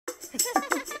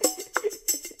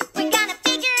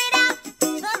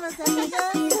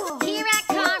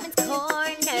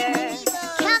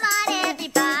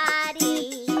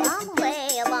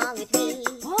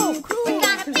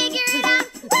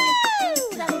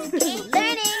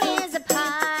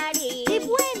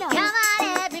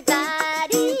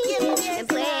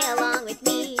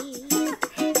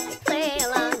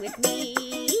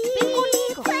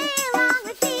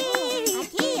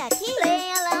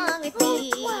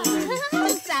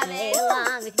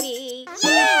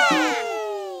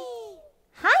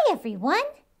everyone.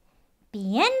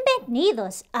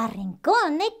 Bienvenidos a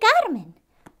Rincón de Carmen.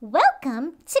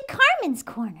 Welcome to Carmen's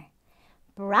Corner.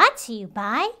 Brought to you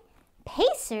by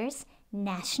Pacers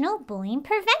National Bullying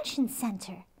Prevention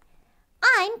Center.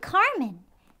 I'm Carmen,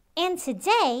 and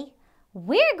today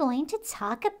we're going to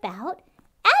talk about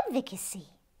advocacy.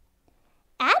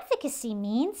 Advocacy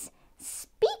means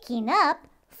speaking up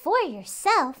for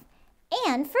yourself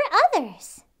and for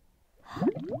others.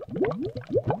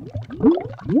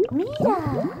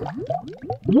 Mira.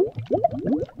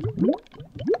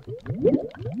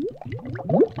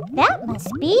 That must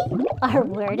be our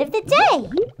word of the day.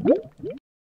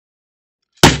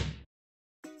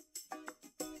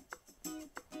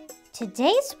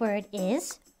 Today's word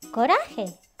is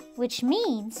coraje, which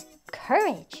means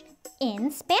courage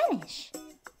in Spanish.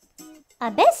 A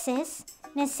veces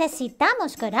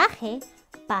necesitamos coraje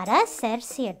para hacer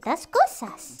ciertas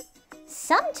cosas.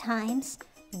 Sometimes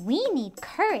we need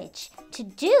courage to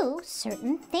do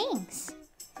certain things.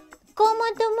 ¿Cómo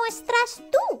demuestras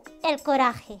tú el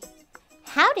coraje?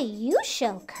 How do you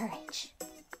show courage?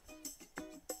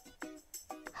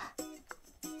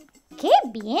 ¡Qué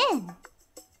bien!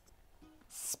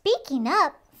 Speaking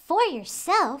up for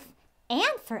yourself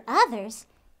and for others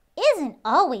isn't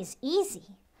always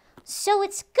easy. So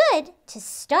it's good to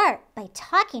start by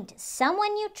talking to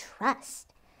someone you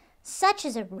trust, such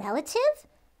as a relative,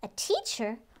 a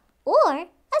teacher, or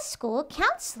a school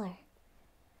counselor.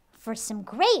 For some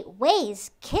great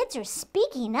ways kids are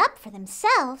speaking up for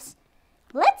themselves,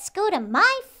 let's go to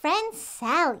my friend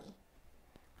Sally.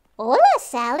 Hola,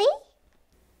 Sally.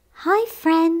 Hi,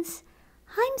 friends.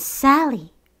 I'm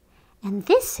Sally, and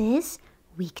this is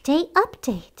Weekday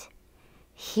Update.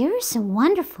 Here are some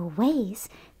wonderful ways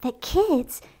that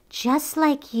kids just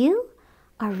like you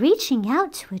are reaching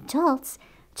out to adults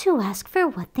to ask for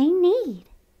what they need.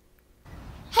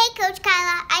 Hey, Coach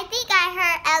Kyla, I think I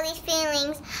hurt Ellie's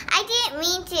feelings. I didn't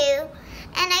mean to,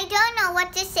 and I don't know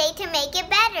what to say to make it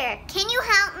better. Can you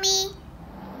help me?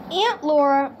 Aunt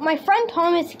Laura, my friend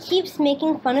Thomas keeps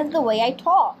making fun of the way I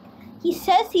talk. He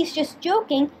says he's just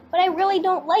joking, but I really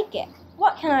don't like it.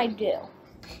 What can I do?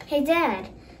 Hey, Dad,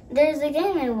 there's a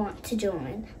game I want to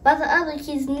join, but the other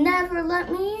kids never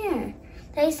let me in.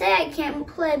 They say I can't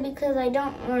play because I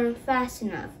don't learn fast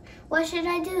enough. What should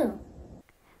I do?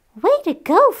 Way to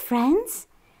go, friends!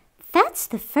 That's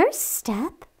the first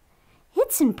step.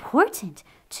 It's important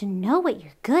to know what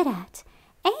you're good at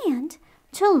and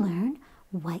to learn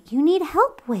what you need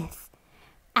help with.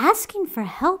 Asking for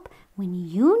help when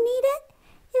you need it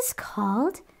is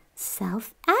called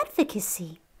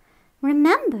self-advocacy.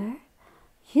 Remember,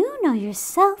 you know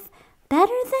yourself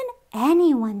better than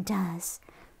anyone does.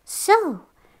 So,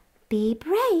 be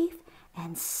brave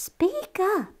and speak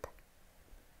up.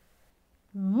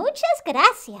 Muchas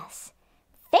gracias.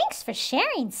 Thanks for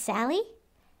sharing, Sally.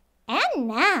 And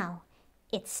now,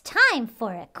 it's time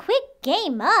for a quick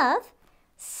game of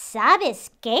 ¿Sabes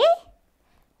qué?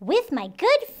 With my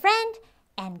good friend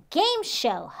and game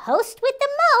show host with the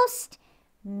most,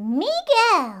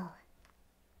 Miguel.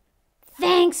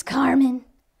 Thanks, Carmen.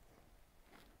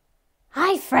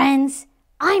 Hi, friends.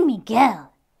 I'm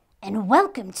Miguel, and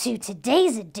welcome to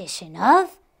today's edition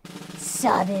of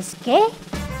 ¿Sabes qué?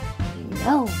 You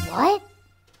know what?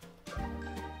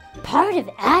 Part of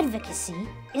advocacy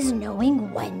is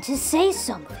knowing when to say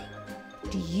something.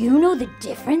 Do you know the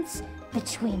difference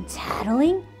between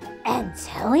tattling and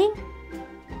telling?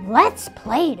 Let's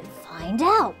play to find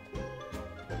out.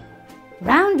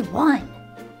 Round 1.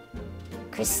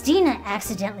 Christina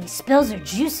accidentally spills her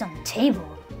juice on the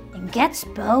table and gets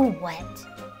Bo wet.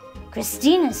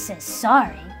 Christina says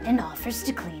sorry and offers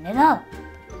to clean it up.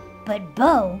 But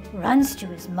Bo runs to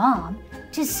his mom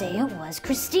to say it was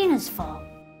Christina's fault.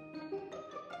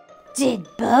 Did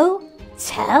Bo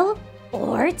tell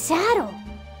or tattle?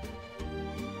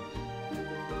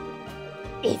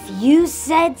 If you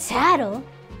said tattle,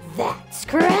 that's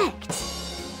correct.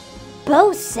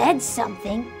 Bo said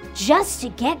something just to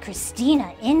get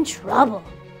Christina in trouble.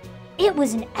 It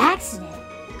was an accident.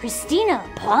 Christina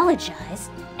apologized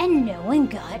and no one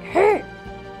got hurt.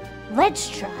 Let's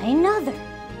try another.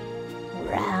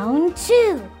 Round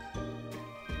 2.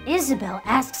 Isabel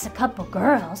asks a couple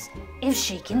girls if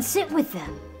she can sit with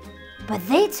them, but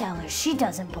they tell her she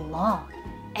doesn't belong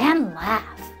and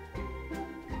laugh.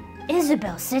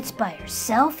 Isabel sits by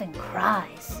herself and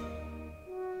cries.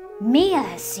 Mia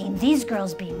has seen these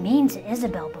girls be mean to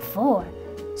Isabel before,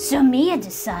 so Mia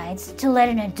decides to let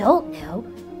an adult know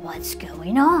what's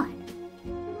going on.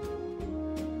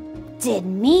 Did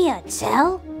Mia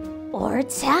tell or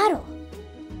tattle?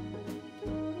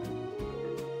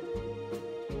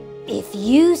 If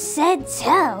you said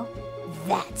tell,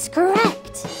 That's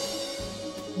correct.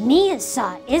 Mia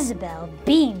saw Isabel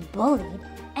being bullied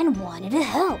and wanted to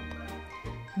help.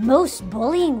 Most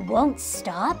bullying won't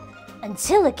stop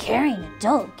until a caring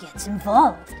adult gets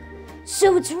involved.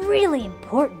 So it's really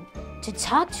important to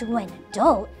talk to an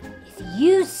adult if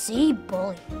you see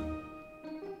bullying.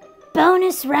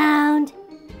 Bonus round.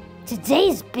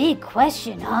 Today's big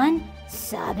question on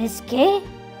 ¿Sabes qué?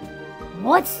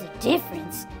 What's the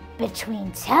difference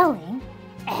between telling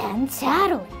and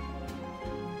tattling?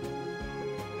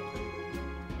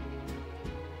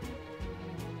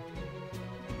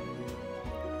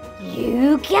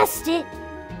 You guessed it!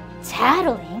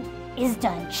 Tattling is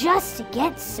done just to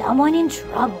get someone in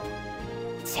trouble.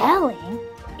 Telling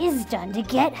is done to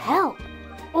get help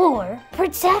or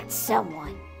protect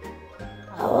someone.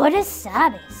 Ahora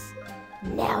sabes.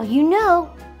 Now you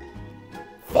know.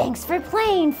 Thanks for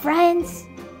playing, friends.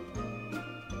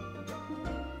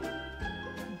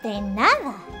 De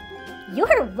nada.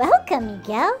 You're welcome,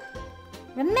 Miguel.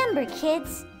 Remember,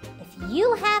 kids, if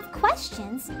you have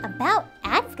questions about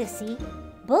advocacy,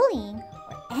 bullying,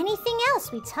 or anything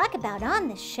else we talk about on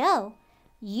the show,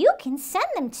 you can send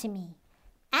them to me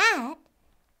at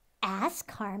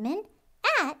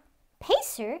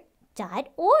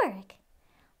askcarmen@pacer.org.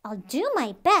 I'll do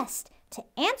my best to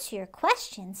answer your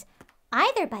questions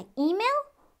either by email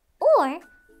or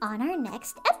on our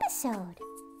next episode.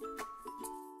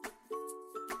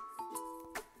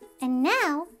 And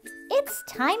now, it's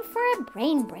time for a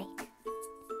brain break.